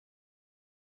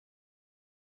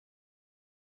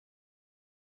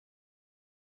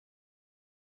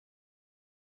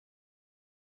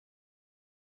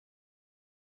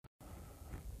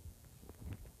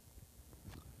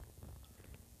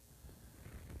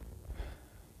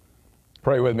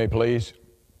Pray with me, please.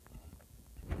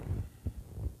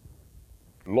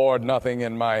 Lord, nothing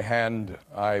in my hand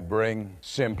I bring,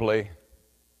 simply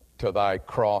to thy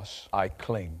cross I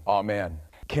cling. Amen.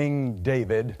 King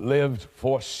David lived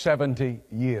for 70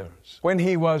 years. When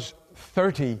he was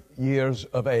 30 years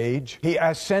of age, he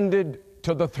ascended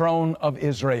to the throne of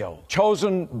Israel,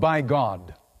 chosen by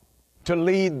God to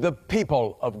lead the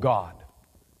people of God.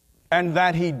 And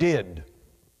that he did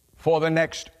for the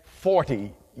next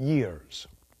 40 years.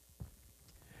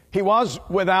 He was,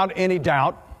 without any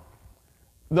doubt,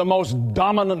 the most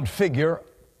dominant figure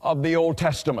of the Old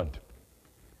Testament.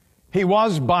 He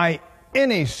was, by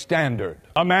any standard,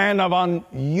 a man of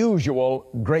unusual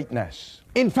greatness.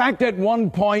 In fact, at one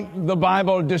point, the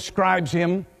Bible describes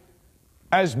him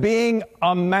as being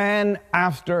a man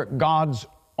after God's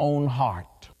own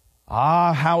heart.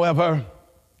 However,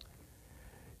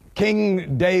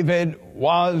 King David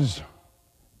was,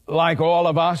 like all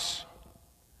of us,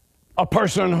 a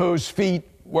person whose feet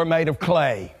were made of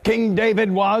clay. King David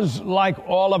was, like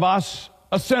all of us,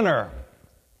 a sinner.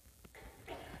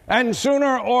 And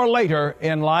sooner or later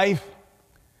in life,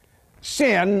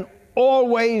 sin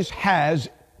always has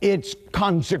its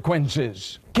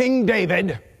consequences. King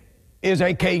David is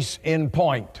a case in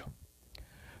point.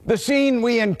 The scene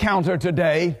we encounter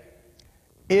today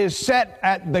is set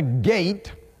at the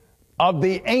gate of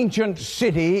the ancient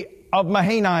city of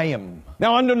Mahanaim.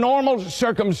 Now, under normal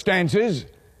circumstances,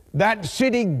 that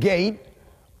city gate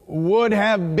would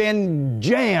have been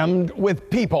jammed with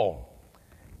people,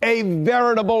 a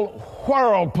veritable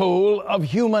whirlpool of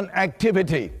human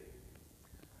activity.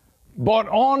 But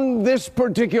on this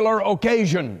particular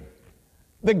occasion,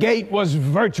 the gate was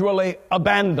virtually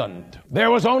abandoned. There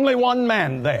was only one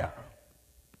man there.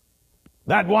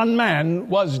 That one man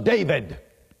was David,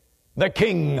 the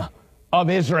king of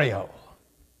Israel.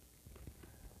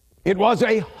 It was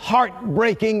a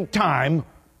heartbreaking time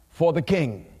for the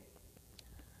king.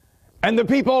 And the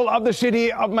people of the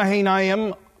city of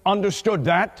Mahanaim understood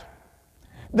that.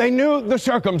 They knew the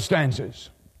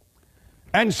circumstances.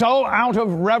 And so, out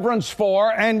of reverence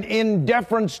for and in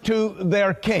deference to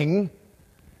their king,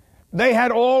 they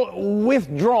had all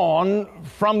withdrawn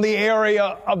from the area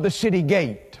of the city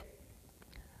gate,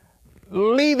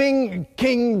 leaving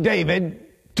King David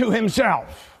to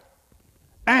himself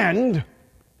and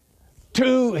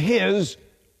to his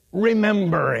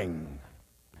remembering.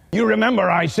 You remember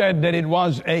I said that it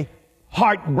was a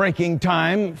heartbreaking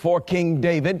time for King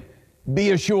David.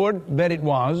 Be assured that it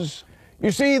was.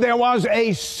 You see, there was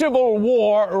a civil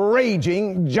war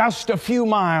raging just a few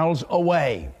miles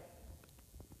away.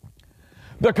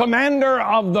 The commander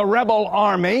of the rebel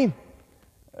army,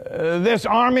 this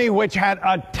army which had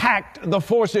attacked the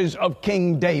forces of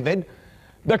King David,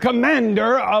 the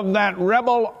commander of that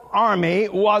rebel army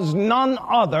was none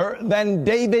other than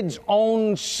David's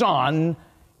own son.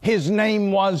 His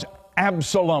name was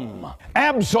Absalom.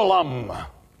 Absalom,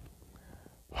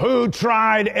 who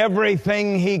tried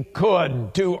everything he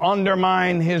could to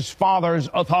undermine his father's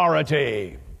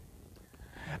authority.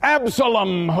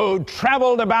 Absalom, who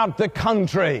traveled about the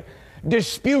country,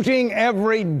 disputing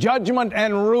every judgment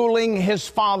and ruling his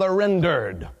father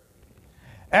rendered.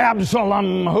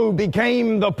 Absalom, who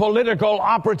became the political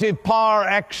operative par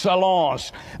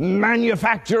excellence,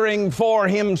 manufacturing for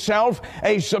himself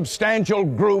a substantial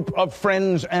group of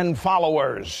friends and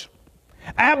followers.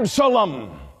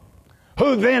 Absalom,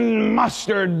 who then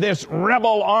mustered this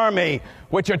rebel army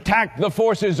which attacked the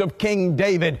forces of King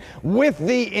David with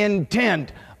the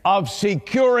intent of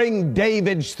securing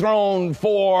David's throne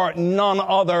for none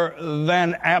other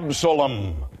than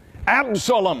Absalom.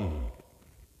 Absalom,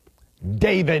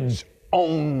 David's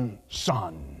own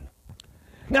son.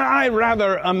 Now, I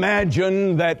rather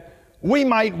imagine that we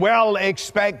might well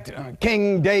expect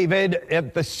King David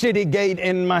at the city gate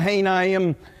in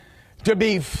Mahanaim to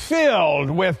be filled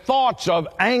with thoughts of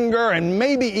anger and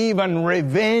maybe even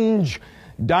revenge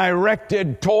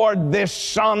directed toward this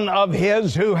son of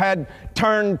his who had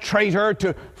turned traitor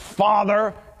to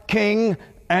father, king,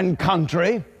 and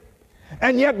country.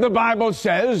 And yet the Bible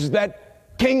says that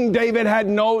King David had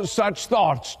no such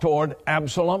thoughts toward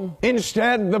Absalom.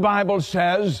 Instead, the Bible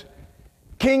says,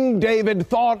 King David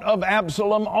thought of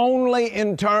Absalom only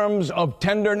in terms of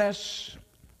tenderness,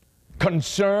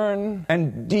 concern,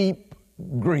 and deep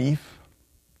grief.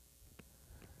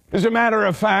 As a matter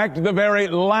of fact, the very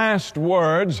last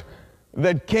words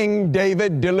that King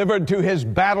David delivered to his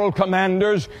battle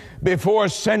commanders before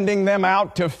sending them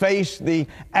out to face the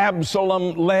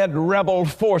Absalom-led rebel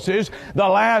forces, the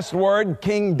last word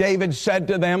King David said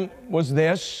to them was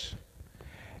this: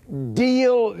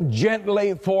 "Deal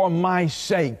gently for my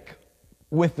sake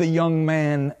with the young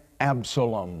man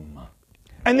Absalom.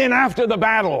 And then after the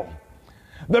battle,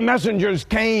 the messengers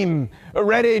came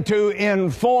ready to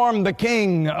inform the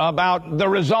king about the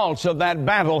results of that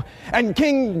battle. And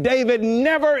King David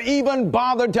never even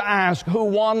bothered to ask who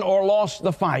won or lost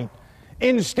the fight.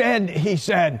 Instead, he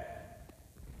said,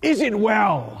 "Is it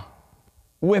well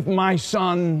with my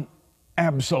son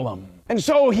Absalom?" And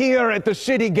so here at the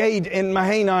city gate in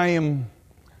Mahanaim,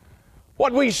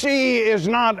 what we see is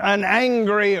not an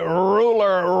angry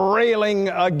ruler railing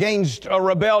against a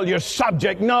rebellious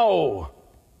subject. No.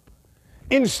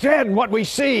 Instead, what we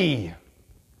see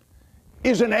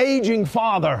is an aging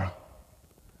father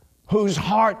whose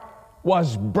heart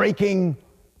was breaking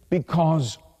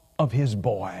because of his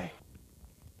boy.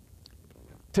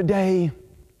 Today,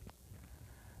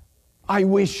 I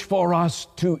wish for us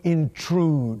to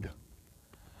intrude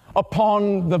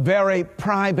upon the very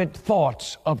private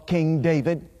thoughts of King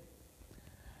David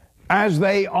as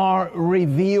they are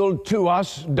revealed to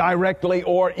us directly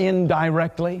or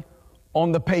indirectly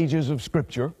on the pages of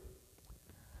Scripture.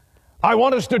 I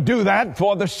want us to do that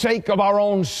for the sake of our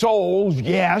own souls,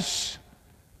 yes,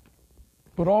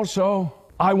 but also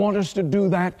I want us to do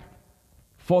that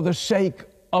for the sake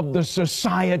of the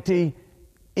society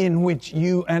in which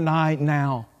you and I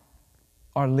now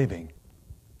are living.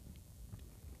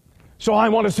 So I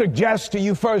want to suggest to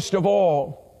you, first of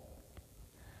all,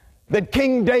 that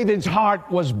King David's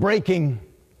heart was breaking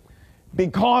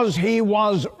because he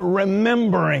was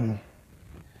remembering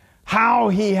how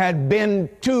he had been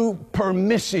too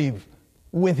permissive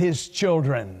with his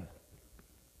children.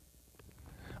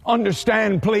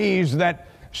 Understand, please, that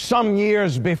some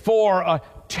years before, a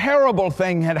terrible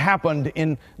thing had happened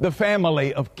in the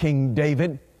family of King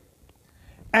David.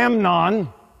 Amnon,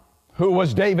 who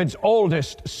was David's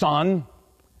oldest son,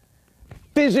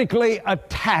 physically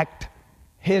attacked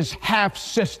his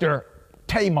half-sister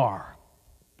Tamar.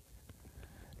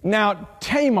 Now,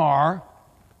 Tamar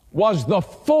was the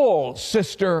full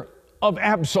sister of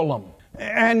Absalom.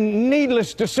 And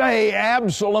needless to say,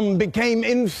 Absalom became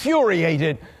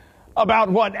infuriated about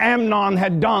what Amnon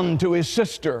had done to his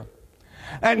sister.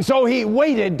 And so he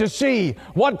waited to see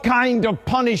what kind of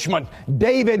punishment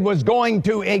David was going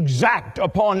to exact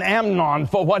upon Amnon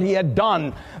for what he had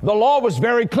done. The law was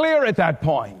very clear at that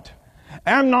point.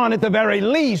 Amnon, at the very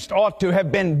least, ought to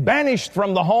have been banished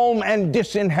from the home and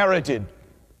disinherited.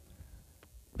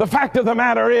 The fact of the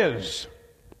matter is,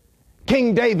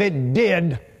 King David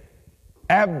did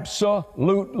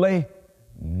absolutely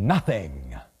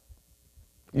nothing.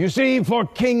 You see, for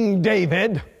King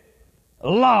David,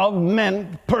 love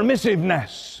meant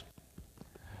permissiveness.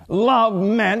 Love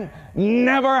meant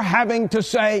never having to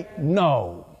say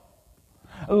no.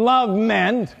 Love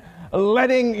meant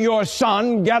letting your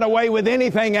son get away with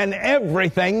anything and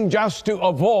everything just to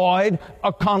avoid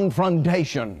a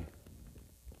confrontation.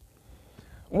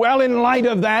 Well, in light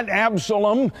of that,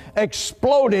 Absalom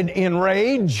exploded in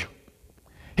rage.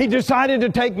 He decided to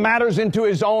take matters into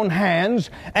his own hands,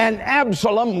 and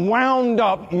Absalom wound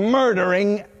up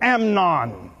murdering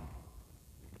Amnon.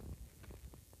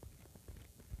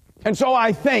 And so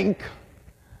I think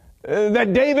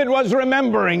that David was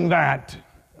remembering that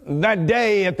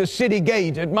day at the city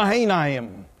gate at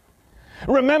Mahanaim,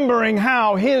 remembering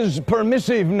how his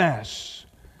permissiveness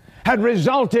had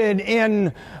resulted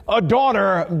in a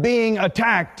daughter being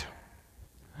attacked,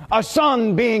 a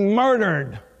son being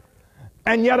murdered,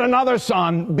 and yet another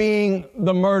son being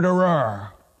the murderer.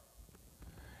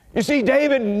 You see,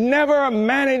 David never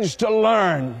managed to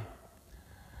learn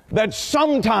that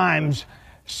sometimes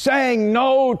saying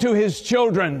no to his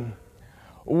children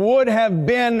would have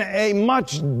been a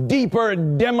much deeper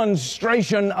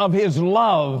demonstration of his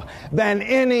love than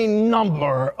any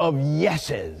number of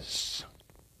yeses.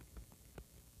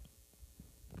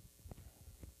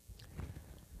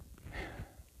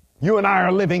 You and I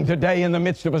are living today in the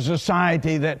midst of a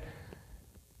society that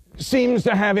seems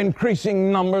to have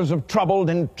increasing numbers of troubled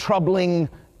and troubling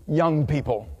young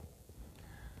people.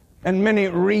 And many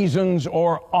reasons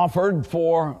are offered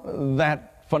for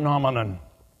that phenomenon.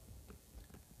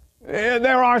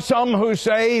 There are some who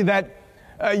say that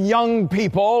young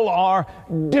people are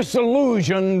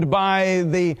disillusioned by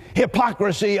the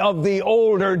hypocrisy of the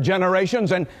older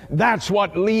generations, and that's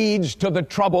what leads to the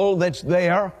trouble that's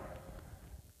there.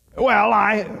 Well,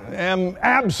 I am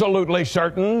absolutely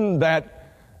certain that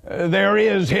there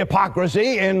is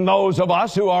hypocrisy in those of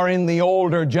us who are in the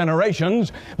older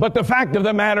generations, but the fact of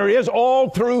the matter is, all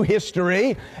through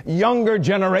history, younger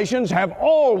generations have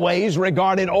always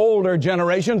regarded older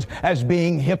generations as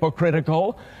being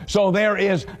hypocritical. So there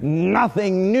is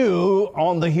nothing new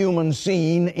on the human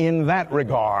scene in that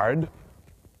regard.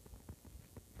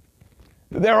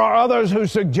 There are others who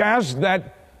suggest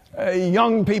that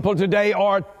young people today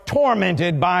are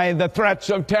tormented by the threats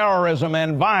of terrorism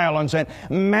and violence and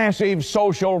massive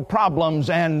social problems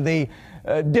and the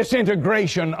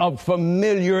disintegration of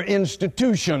familiar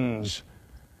institutions.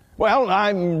 Well,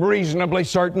 I'm reasonably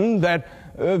certain that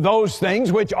those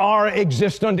things which are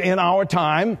existent in our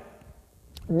time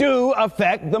do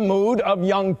affect the mood of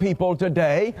young people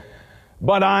today.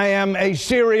 But I am a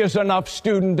serious enough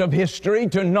student of history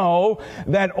to know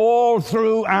that all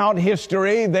throughout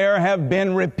history there have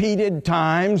been repeated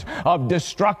times of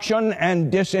destruction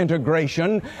and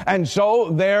disintegration, and so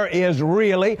there is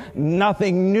really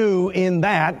nothing new in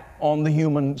that on the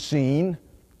human scene.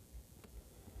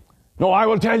 No, I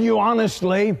will tell you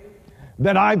honestly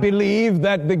that I believe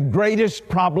that the greatest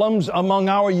problems among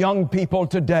our young people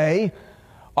today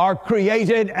are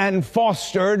created and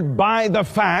fostered by the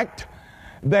fact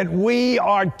that we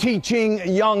are teaching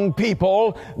young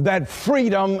people that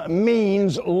freedom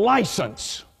means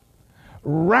license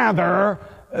rather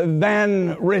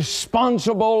than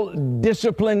responsible,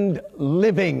 disciplined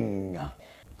living.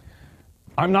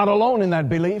 I'm not alone in that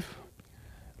belief.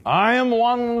 I am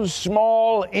one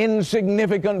small,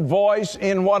 insignificant voice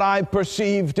in what I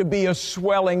perceive to be a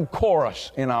swelling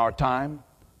chorus in our time.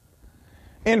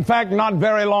 In fact, not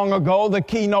very long ago, the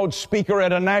keynote speaker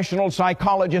at a National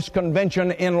Psychologist Convention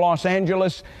in Los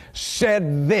Angeles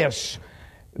said this: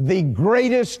 the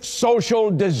greatest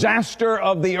social disaster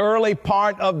of the early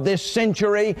part of this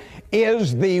century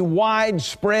is the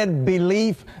widespread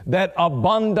belief that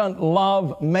abundant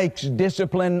love makes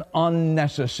discipline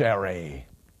unnecessary.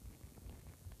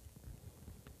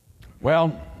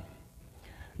 Well,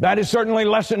 that is certainly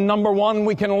lesson number one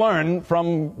we can learn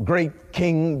from great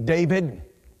King David.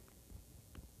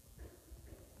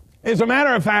 As a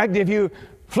matter of fact, if you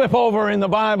flip over in the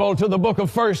Bible to the book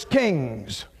of 1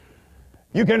 Kings,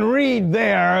 you can read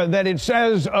there that it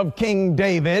says of King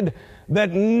David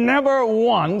that never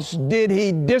once did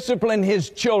he discipline his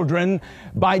children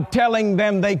by telling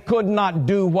them they could not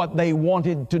do what they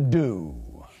wanted to do.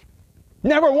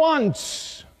 Never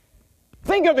once.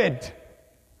 Think of it.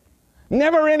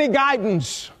 Never any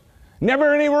guidance.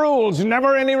 Never any rules,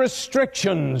 never any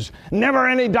restrictions, never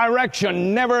any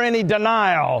direction, never any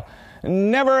denial,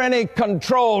 never any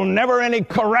control, never any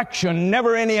correction,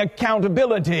 never any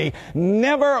accountability,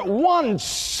 never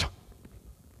once.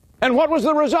 And what was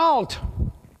the result?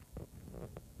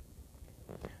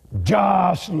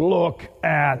 Just look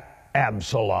at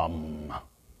Absalom.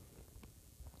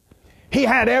 He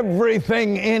had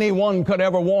everything anyone could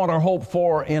ever want or hope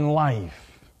for in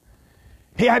life.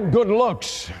 He had good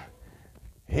looks.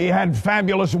 He had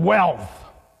fabulous wealth.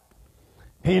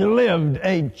 He lived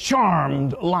a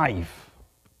charmed life.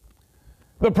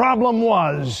 The problem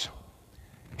was,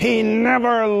 he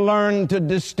never learned to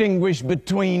distinguish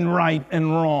between right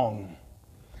and wrong.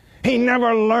 He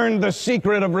never learned the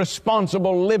secret of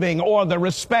responsible living or the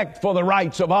respect for the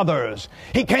rights of others.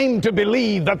 He came to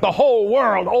believe that the whole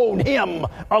world owed him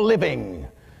a living.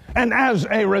 And as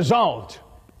a result,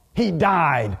 he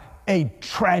died a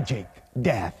tragic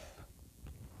death.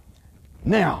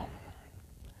 Now,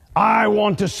 I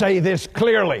want to say this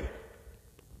clearly,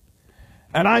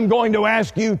 and I'm going to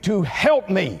ask you to help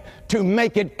me to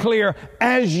make it clear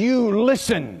as you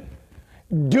listen.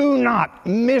 Do not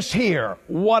mishear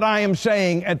what I am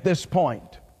saying at this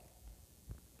point.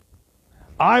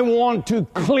 I want to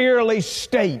clearly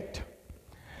state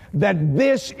that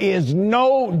this is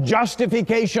no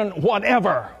justification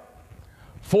whatever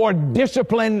for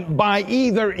discipline by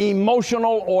either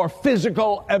emotional or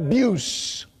physical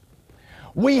abuse.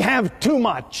 We have too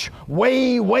much,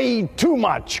 way too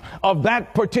much of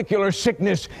that particular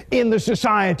sickness in the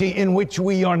society in which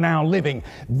we are now living.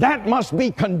 That must be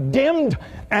condemned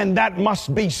and that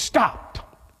must be stopped.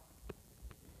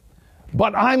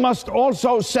 But I must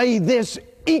also say this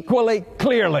equally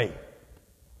clearly.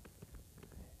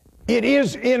 It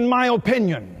is, in my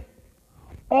opinion,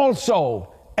 also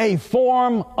a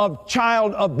form of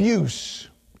child abuse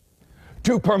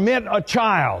to permit a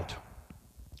child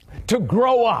to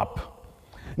grow up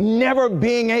never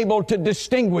being able to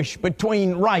distinguish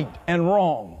between right and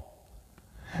wrong,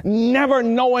 never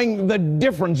knowing the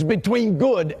difference between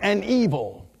good and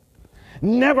evil,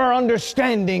 never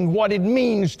understanding what it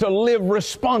means to live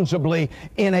responsibly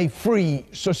in a free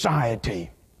society.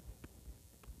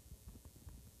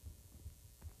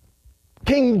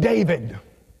 King David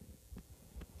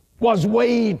was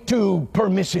way too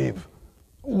permissive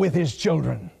with his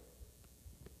children.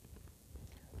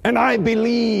 And I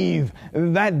believe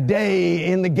that day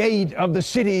in the gate of the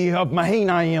city of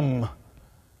Mahanaim,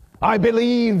 I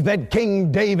believe that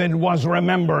King David was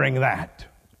remembering that.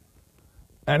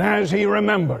 And as he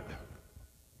remembered,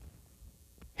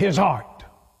 his heart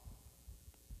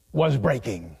was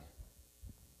breaking.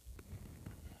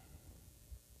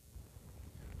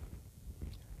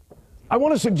 I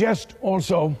want to suggest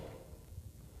also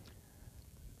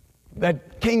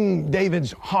that King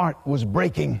David's heart was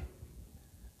breaking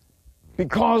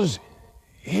because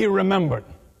he remembered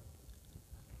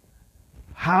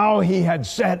how he had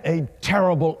set a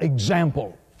terrible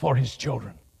example for his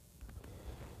children.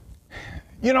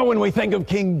 You know, when we think of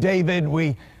King David,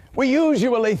 we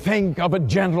usually think of a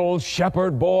gentle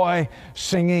shepherd boy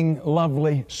singing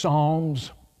lovely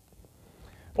psalms.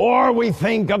 Or we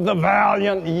think of the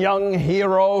valiant young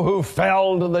hero who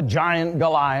felled the giant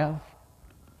Goliath.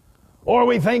 Or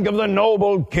we think of the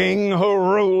noble king who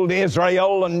ruled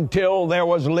Israel until there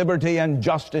was liberty and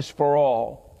justice for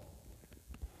all.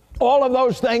 All of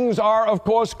those things are, of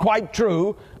course, quite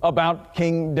true about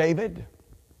King David.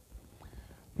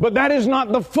 But that is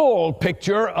not the full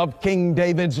picture of King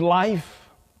David's life.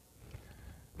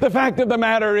 The fact of the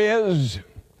matter is,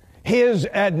 his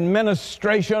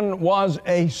administration was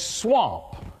a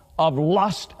swamp of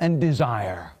lust and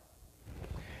desire.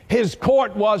 His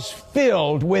court was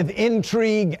filled with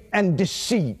intrigue and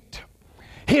deceit.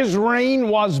 His reign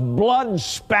was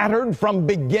blood-spattered from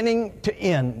beginning to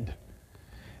end.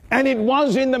 And it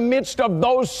was in the midst of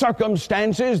those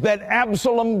circumstances that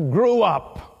Absalom grew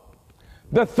up,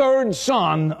 the third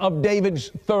son of David's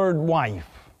third wife.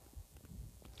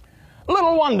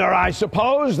 Little wonder, I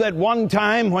suppose, that one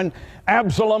time when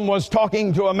Absalom was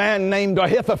talking to a man named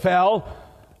Ahithophel,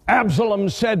 Absalom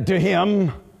said to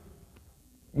him,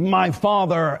 "My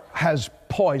father has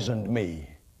poisoned me."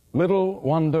 Little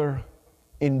wonder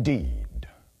indeed.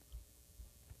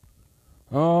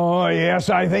 Oh, yes,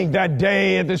 I think that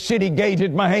day at the city gate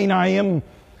at Mahanaim,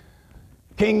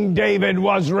 King David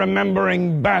was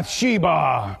remembering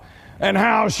Bathsheba and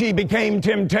how she became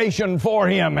temptation for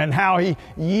him and how he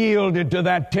yielded to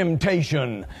that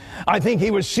temptation. I think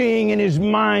he was seeing in his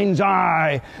mind's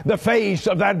eye the face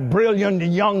of that brilliant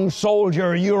young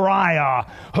soldier Uriah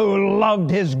who loved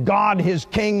his God, his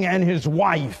king, and his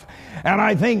wife. And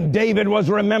I think David was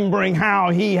remembering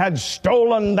how he had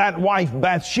stolen that wife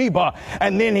Bathsheba,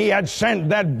 and then he had sent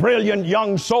that brilliant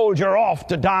young soldier off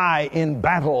to die in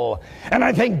battle. And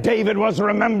I think David was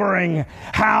remembering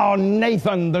how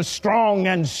Nathan, the strong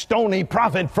and stony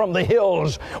prophet from the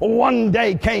hills, one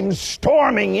day came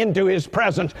storming into his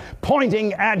presence,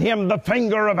 pointing at him the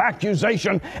finger of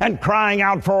accusation and crying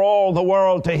out for all the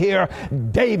world to hear,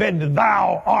 "David,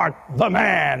 thou art the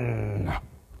man."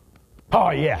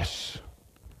 Oh, yes.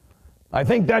 I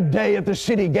think that day at the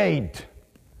city gate,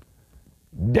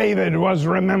 David was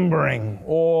remembering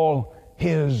all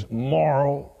his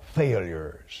moral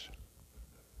failures.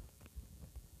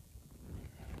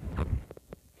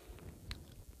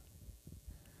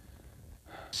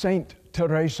 Saint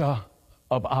Teresa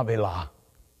of Avila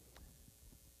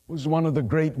was one of the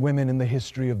great women in the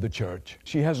history of the church.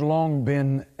 She has long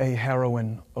been a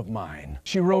heroine of mine.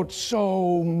 She wrote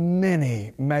so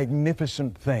many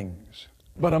magnificent things,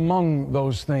 but among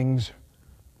those things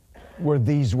were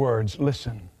these words.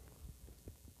 Listen.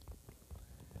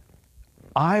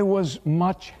 "I was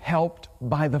much helped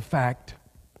by the fact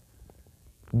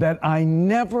that I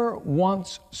never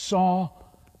once saw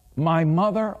my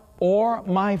mother or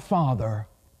my father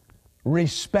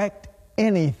respect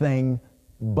anything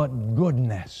but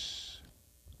goodness."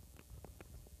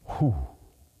 Whew.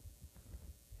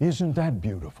 Isn't that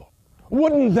beautiful?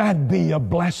 Wouldn't that be a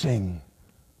blessing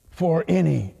for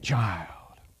any child?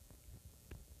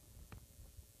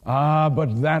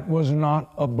 But that was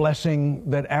not a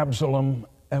blessing that Absalom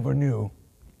ever knew.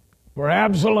 For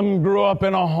Absalom grew up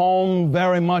in a home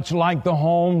very much like the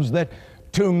homes that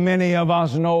too many of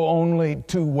us know only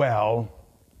too well.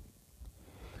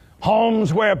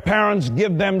 Homes where parents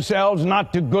give themselves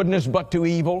not to goodness but to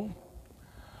evil.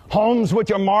 Homes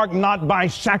which are marked not by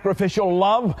sacrificial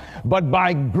love, but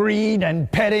by greed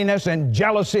and pettiness and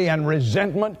jealousy and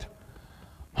resentment.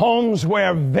 Homes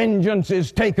where vengeance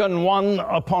is taken one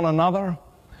upon another.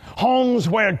 Homes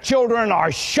where children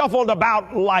are shuffled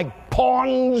about like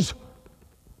pawns.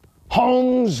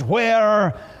 Homes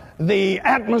where the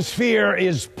atmosphere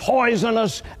is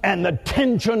poisonous and the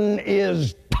tension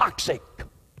is toxic.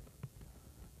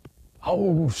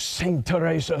 Oh, Saint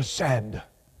Teresa said,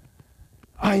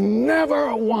 "I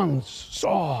never once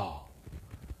saw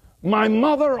my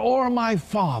mother or my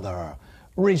father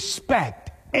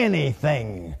respect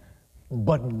anything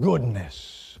but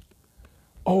goodness."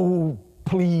 Oh,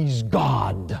 please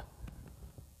God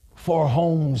for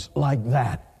homes like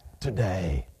that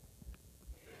today.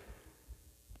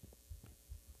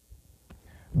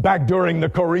 Back during the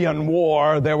Korean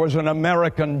War, there was an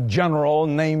American general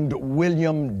named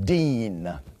William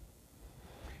Dean.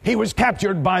 He was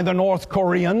captured by the North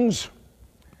Koreans.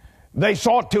 They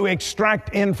sought to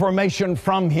extract information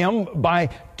from him by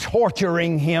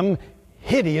torturing him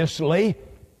hideously,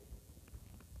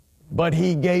 but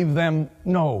he gave them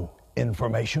no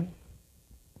information.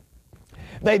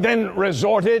 They then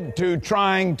resorted to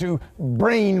trying to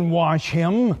brainwash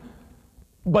him,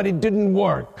 but it didn't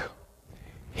work.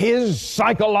 His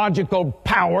psychological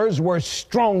powers were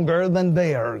stronger than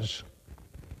theirs.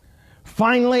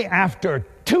 Finally, after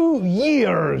 2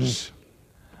 years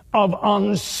of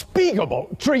unspeakable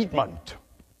treatment,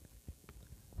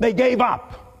 they gave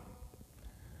up.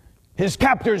 His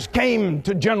captors came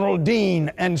to General Dean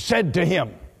and said to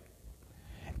him,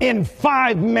 "In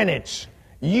 5 minutes,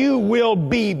 you will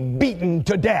be beaten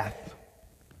to death.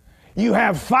 You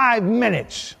have 5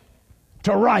 minutes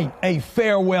to write a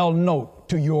farewell note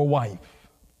to your wife."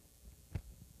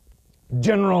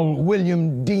 General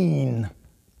William Dean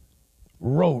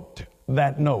wrote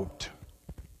that note,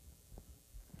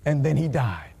 and then he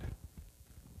died.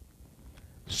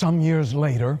 Some years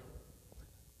later,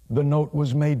 the note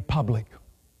was made public.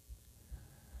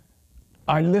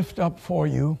 I lift up for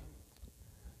you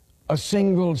a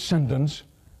single sentence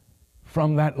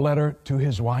from that letter to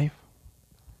his wife.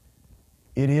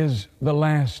 It is the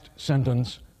last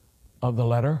sentence of the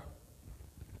letter.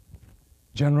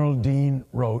 General Dean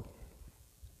wrote,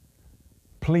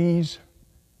 "Please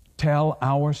tell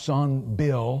our son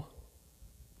Bill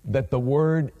that the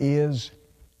word is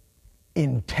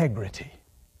integrity."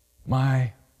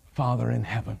 My Father in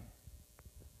heaven,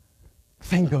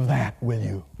 think of that, will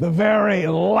you? The very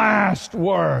last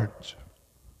words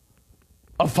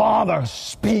a father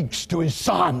speaks to his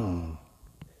son.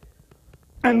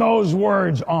 And those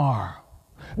words are,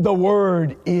 the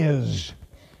word is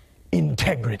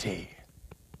integrity.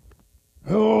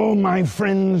 Oh, my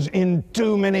friends, in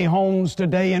too many homes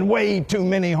today, in way too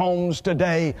many homes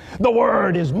today, the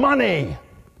word is money,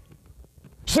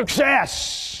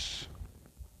 success,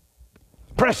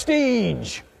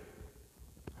 prestige,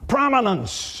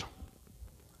 prominence,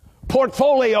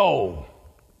 portfolio,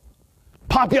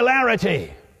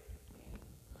 popularity.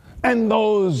 And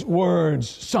those words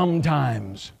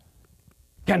sometimes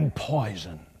can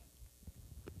poison.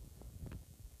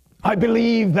 I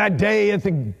believe that day at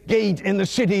the gate in the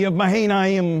city of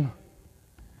Mahanaim,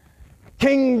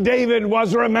 King David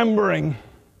was remembering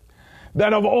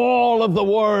that of all of the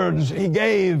words he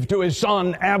gave to his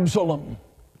son Absalom,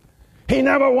 he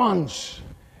never once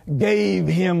gave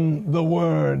him the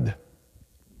word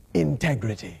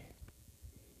integrity.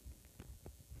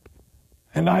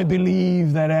 And I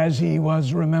believe that as he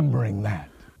was remembering that,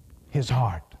 his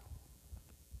heart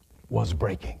was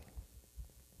breaking.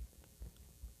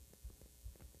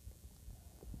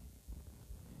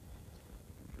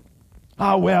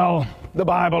 Ah, well, the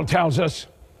Bible tells us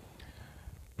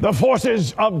the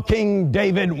forces of King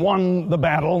David won the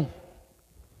battle.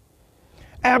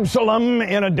 Absalom,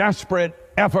 in a desperate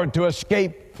effort to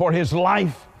escape for his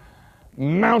life,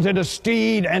 mounted a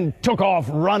steed and took off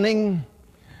running.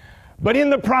 But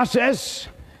in the process,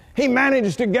 he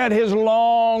managed to get his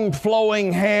long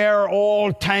flowing hair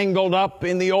all tangled up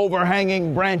in the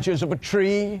overhanging branches of a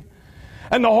tree.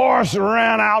 And the horse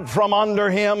ran out from under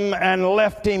him and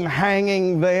left him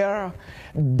hanging there,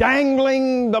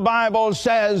 dangling, the Bible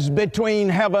says, between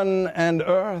heaven and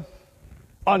earth,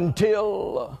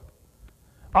 until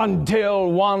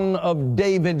one of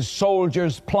David's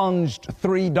soldiers plunged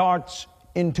 3 darts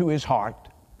into his heart.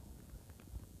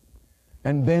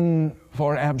 And then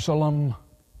for Absalom,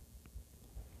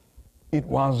 it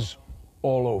was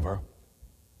all over.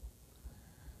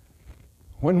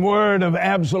 When word of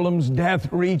Absalom's death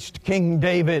reached King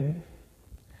David,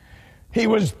 he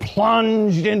was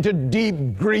plunged into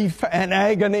deep grief and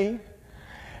agony.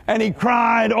 And he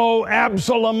cried, "Oh,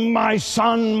 Absalom, my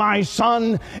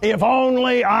son, if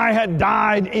only I had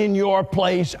died in your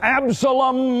place.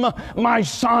 Absalom, my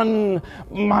son,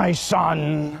 my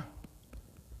son."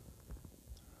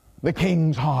 The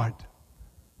king's heart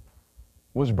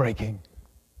was breaking.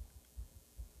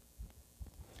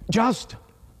 Just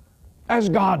as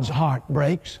God's heart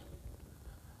breaks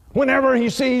whenever he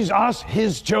sees us,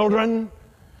 his children,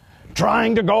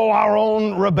 trying to go our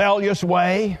own rebellious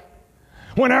way,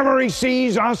 whenever he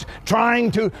sees us trying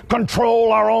to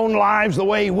control our own lives the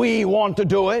way we want to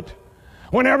do it,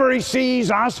 whenever he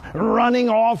sees us running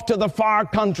off to the far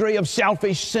country of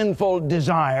selfish, sinful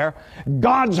desire,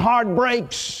 God's heart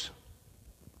breaks.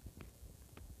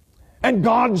 And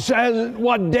God says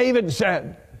what David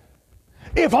said,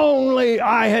 "If only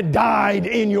I had died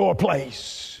in your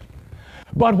place.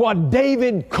 But what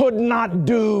David could not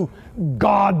do,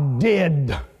 God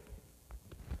did.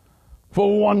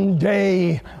 For one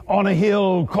day on a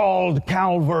hill called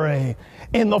Calvary,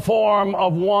 in the form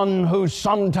of one who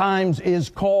sometimes is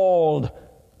called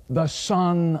the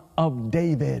Son of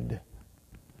David,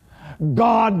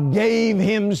 God gave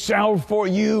Himself for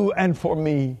you and for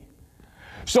me,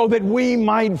 so that we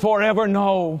might forever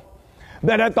know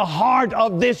that at the heart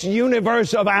of this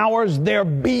universe of ours there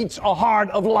beats a heart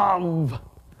of love.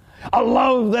 A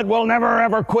love that will never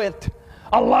ever quit.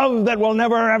 A love that will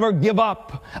never ever give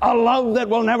up. A love that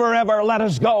will never ever let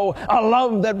us go. A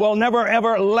love that will never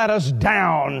ever let us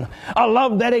down. A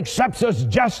love that accepts us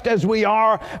just as we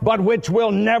are, but which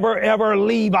will never ever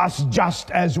leave us just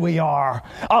as we are.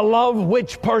 A love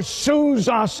which pursues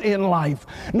us in life,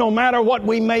 no matter what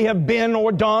we may have been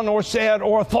or done or said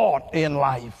or thought in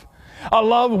life. A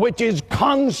love which is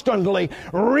constantly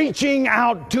reaching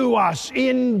out to us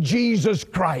in Jesus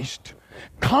Christ,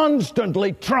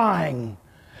 constantly trying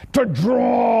to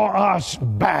draw us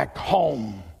back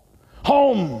home.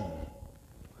 Home.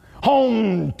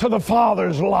 Home to the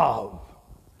Father's love.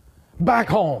 Back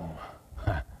home.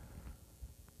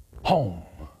 Home.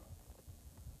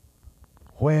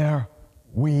 Where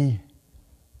we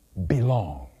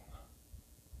belong.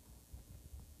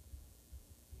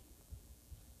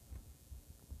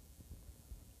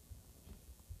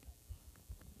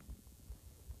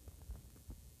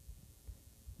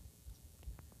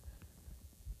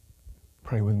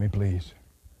 Pray with me, please.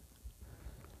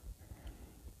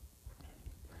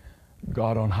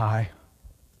 God on high,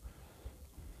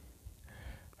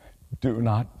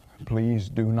 please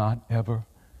do not ever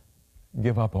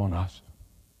give up on us.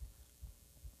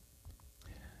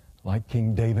 Like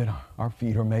King David, our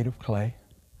feet are made of clay.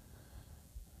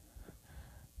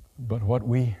 But what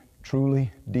we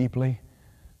truly, deeply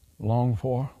long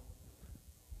for,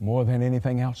 more than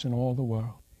anything else in all the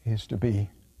world, is to be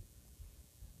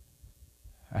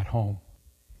at home,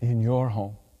 in your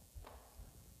home,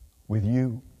 with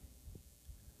you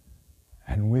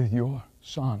and with your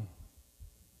Son,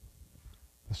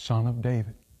 the Son of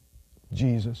David,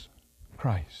 Jesus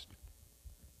Christ.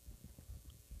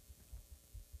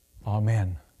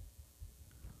 Amen.